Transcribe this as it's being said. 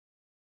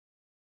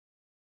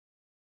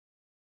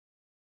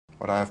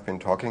What I have been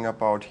talking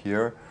about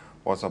here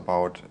was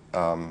about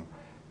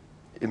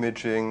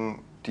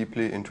imaging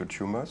deeply into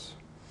tumors.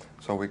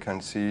 So we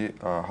can see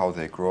how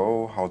they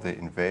grow, how they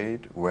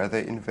invade, where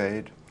they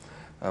invade,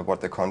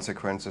 what the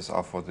consequences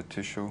are for the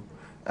tissue,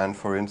 and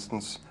for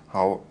instance,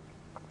 how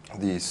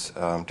these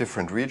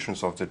different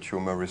regions of the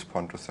tumor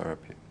respond to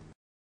therapy.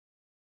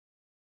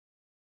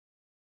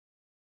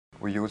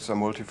 We use a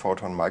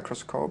multiphoton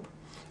microscope.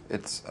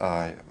 It's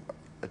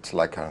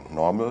like a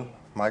normal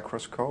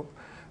microscope,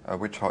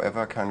 which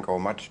however can go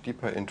much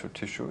deeper into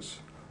tissues,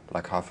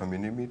 like 0.5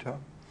 millimeter.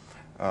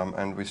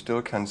 And we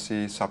still can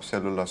see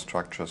subcellular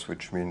structures,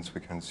 which means we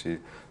can see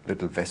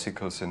little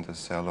vesicles in the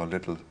cell or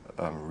little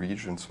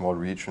regions, small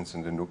regions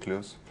in the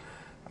nucleus.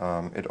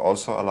 It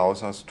also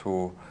allows us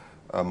to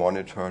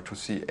monitor, to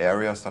see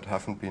areas that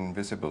haven't been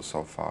visible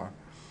so far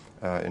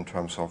in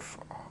terms of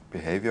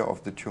behavior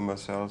of the tumor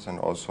cells and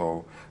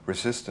also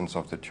resistance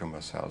of the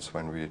tumor cells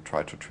when we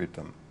try to treat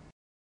them.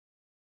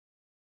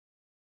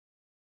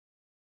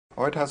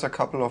 Oh, it has a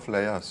couple of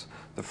layers.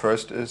 The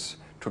first is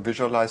to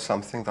visualize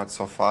something that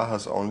so far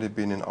has only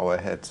been in our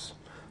heads.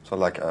 So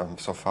like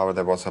so far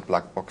there was a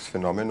black box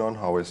phenomenon.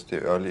 How is the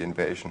early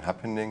invasion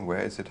happening?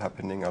 Where is it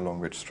happening? Along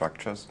which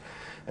structures?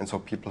 And so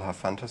people have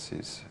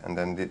fantasies. And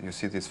then you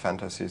see these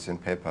fantasies in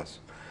papers.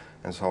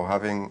 And so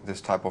having this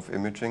type of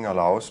imaging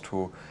allows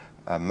to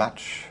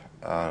match,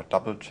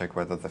 double check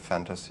whether the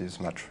fantasies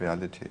match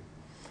reality.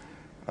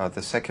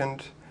 The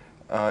second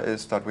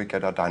is that we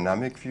get a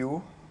dynamic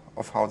view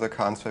of how the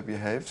cancer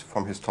behaves.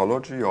 From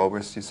histology, you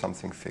always see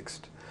something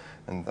fixed.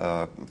 And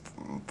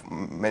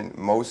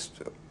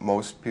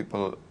most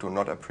people do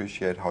not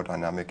appreciate how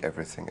dynamic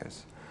everything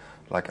is.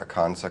 Like a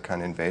cancer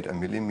can invade 1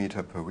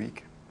 millimeter per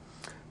week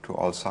to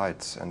all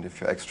sides. And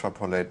if you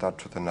extrapolate that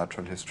to the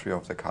natural history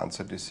of the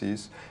cancer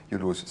disease, you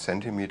lose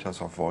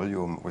centimeters of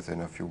volume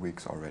within a few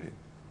weeks already.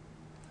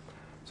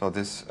 So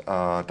this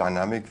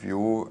dynamic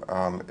view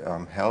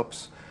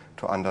helps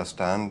to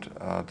understand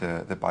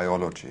the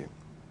biology.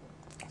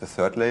 The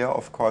third layer,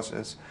 of course,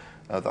 is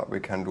that we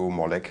can do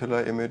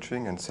molecular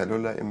imaging and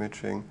cellular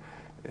imaging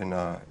in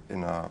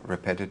a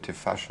repetitive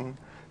fashion.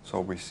 So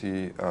we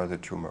see the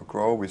tumor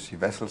grow, we see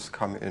vessels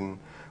come in,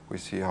 we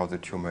see how the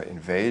tumor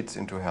invades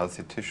into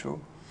healthy tissue,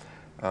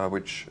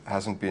 which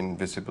hasn't been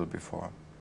visible before.